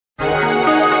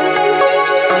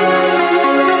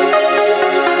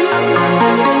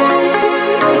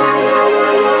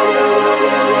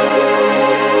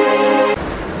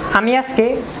আমি আজকে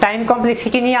time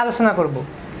complexity নিয়ে আলোচনা করব।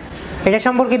 এটা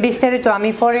সম্পর্কে বিস্তারিত আমি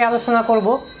পরে আলোচনা করব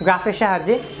গ্রাফের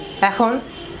সাহায্যে। এখন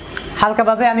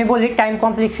হালকাভাবে আমি বলি টাইম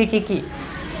কমপ্লেক্সিটি কি।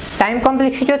 টাইম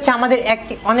কমপ্লেক্সিটি হচ্ছে আমাদের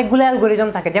অনেকগুলো অ্যালগোরিদম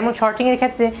থাকে। যেমন শর্টিংয়ের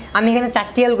ক্ষেত্রে আমি এখানে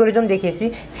 4টি অ্যালগোরিদম দেখিয়েছি: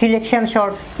 selection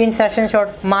short, insertion short,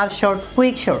 merge short,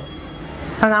 quick short.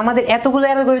 কারণ আমাদের এতগুলো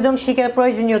অ্যালগোরিদম শেখার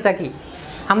প্রয়োজনীয়তা কি?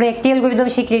 আমরা একটি অ্যালগোরিদম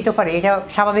শিখলেই তো পারি, এটা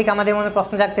স্বাভাবিক। আমাদের মনে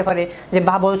প্রশ্ন জাগতে পারে যে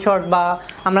বাবল শর্ট বা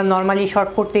আমরা নর্মালি শর্ট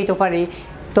করতেই তো পারি,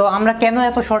 তো আমরা কেন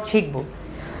এত শর্ট শিখব?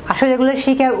 আসলে এগুলো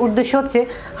শেখার উদ্দেশ্য হচ্ছে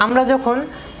আমরা যখন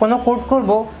কোনো কোড করব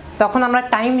তখন আমরা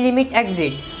টাইম লিমিট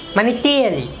এক্সিট মানে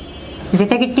টিএলই,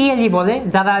 যেটাকে টিএলই বলে,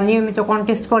 যারা নিয়মিত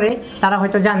কন্টেস্ট করে তারা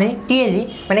হয়তো জানে টিএলই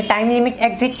মানে টাইম লিমিট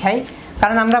এক্সিট খাই।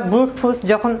 কারণ আমরা ব্রুট ফোর্স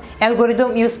যখন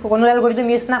কোনো অ্যালগোরিদম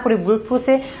ইউজ না করি, ব্রুট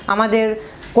ফোর্সে আমাদের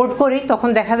কোড করি, তখন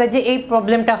দেখা যায় যে এই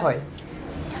প্রবলেমটা হয়।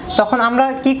 তখন আমরা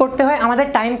কি করতে হয়, আমাদের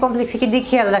টাইম কমপ্লেক্সিটি দিয়ে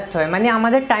খেয়াল রাখতে হয়। মানে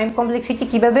আমাদের টাইম কমপ্লেক্সিটি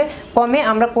কীভাবে কমে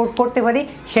আমরা কোড করতে পারি,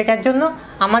 সেটার জন্য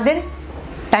আমাদের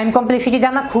টাইম কমপ্লেক্সিটি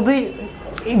জানা খুবই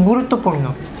গুরুত্বপূর্ণ।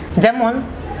 যেমন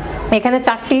এখানে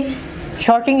 4টি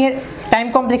শর্টিংয়ের টাইম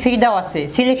কমপ্লেক্সিটি দেওয়া আছে।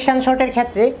 সিলেকশন শর্টের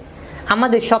ক্ষেত্রে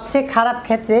আমাদের সবচেয়ে খারাপ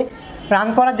ক্ষেত্রে রান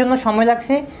করার জন্য সময়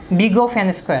লাগছে বিগ অফ এন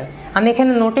স্কোয়ার। আমি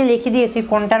এখানে নোটে লিখে দিয়েছি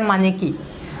কোনটার মানে কি।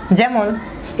 যেমন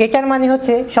এটার মানে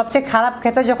হচ্ছে সবচেয়ে খারাপ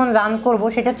ক্ষেত্রে যখন রান করব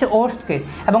সেটা হচ্ছে ওয়ার্স্ট কেস,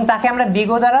 এবং তাকে আমরা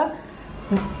বিগো দ্বারা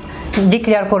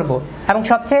ডিক্লেয়ার করব। এবং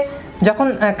সবচেয়ে যখন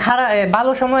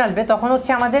ভালো সময় আসবে তখন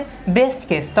হচ্ছে আমাদের বেস্ট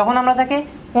কেস, তখন আমরা তাকে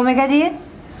ওমেগা দিয়ে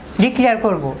ডিক্লেয়ার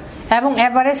করব। এবং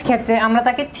অ্যাভারেজ ক্ষেত্রে আমরা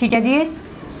তাকে থিটা দিয়ে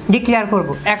ডিক্লেয়ার করব।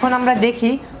 এখন আমরা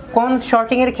দেখি কোন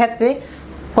শর্টিংয়ের ক্ষেত্রে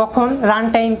কখন রান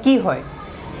টাইম কী হয়।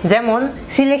 যেমন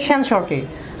সিলেকশন শর্টে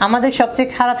আমাদের সবচেয়ে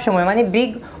খারাপ সময় মানে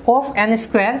বিগ অফ এন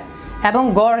স্কোয়ার, এবং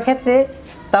গড় ক্ষেত্রে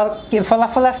তার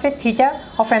ফলাফল আসছে থিটা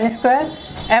অফ এন স্কোয়ার,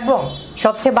 এবং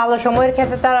সবচেয়ে ভালো সময়ের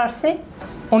ক্ষেত্রে তার আসছে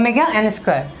ওমেগা এন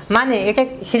স্কোয়ার। মানে এটা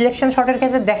সিলেকশন শর্টের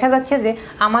ক্ষেত্রে দেখা যাচ্ছে যে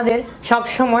আমাদের সব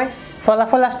সময়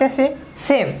ফলাফল আসতেছে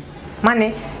সেম, মানে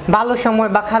ভালো সময়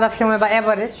বা খারাপ সময় বা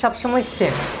অ্যাভারেজ সবসময়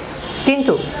সেম।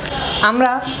 কিন্তু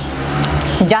আমরা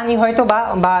জানি হয়তো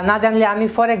বা না জানলে আমি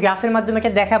পরে গ্রাফের মাধ্যমে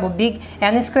এটা দেখাবো, বিগ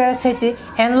এন স্কোয়ারের সাথে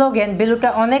এন লগ এন ভ্যালুটা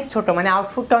অনেক ছোট, মানে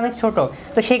আউটপুটটা অনেক ছোট।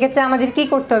 তো সেক্ষেত্রে আমাদের কি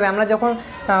করতে হবে, আমরা যখন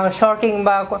শর্টিং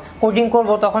বা কোডিং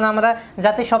করব তখন আমরা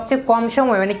যাতে সবচেয়ে কম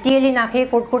সময় মানে টিএলই না খেয়ে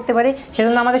কোড করতে পারি,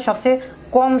 সেজন্য আমাদের সবচেয়ে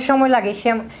কম সময় লাগে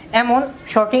এমন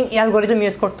শর্টিং অ্যালগোরিদম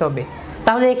ইউজ করতে হবে।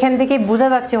 তাহলে এখান থেকে বোঝা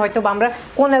যাচ্ছে হয়তো বা আমরা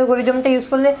কোন অ্যালগোরিদমটা ইউজ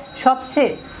করলে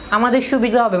সবচেয়ে আমাদের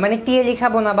সুবিধা হবে, মানে টিএলই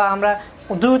খাবো না বা আমরা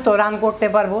দ্রুত রান করতে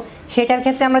পারবো। সেটার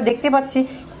ক্ষেত্রে আমরা দেখতে পাচ্ছি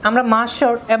আমরা মার্জ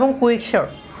শর্ট এবং কুইক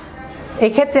শর্ট,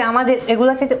 এক্ষেত্রে আমাদের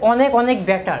এগুলোর সাথে অনেক অনেক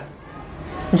বেটার।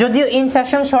 যদিও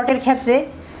ইনসারশন শর্টের ক্ষেত্রে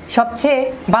সবচেয়ে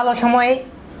ভালো সময়ে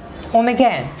ওমেগা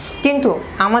এন, কিন্তু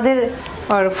আমাদের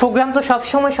প্রোগ্রাম তো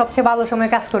সবসময় সবচেয়ে ভালো সময়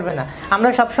কাজ করবে না, আমরা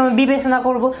সবসময় বিবেচনা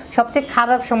করব সবচেয়ে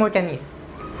খারাপ সময়টা নিয়ে।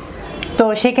 তো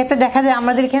সেক্ষেত্রে দেখা যায়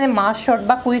আমাদের এখানে মার্জ শর্ট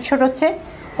বা কুইক শর্ট হচ্ছে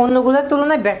অন্যগুলোর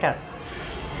তুলনায় বেটার,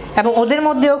 এবং ওদের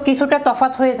মধ্যেও কিছুটা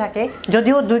তফাৎ হয়ে থাকে,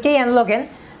 যদিও দুইটাই অ্যানলগেন,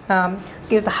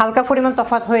 হালকা পরিমাণ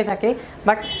তফাৎ হয়ে থাকে,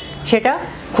 বাট সেটা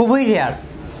খুবই রেয়ার।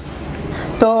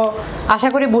 তো আশা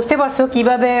করি বুঝতে পারছো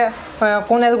কিভাবে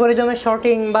কোন অ্যালগোরিদমের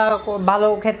শর্টিং বা ভালো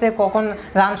ক্ষেত্রে কখন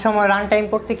রান টাইম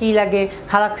করতে কী লাগে,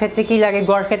 খারাপ ক্ষেত্রে কী লাগে,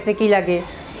 গড় ক্ষেত্রে কী লাগে।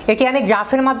 এটি আমি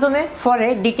গ্রাফের মাধ্যমে পরে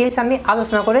ডিটেলস আমি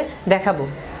আলোচনা করে দেখাবো।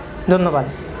 ধন্যবাদ।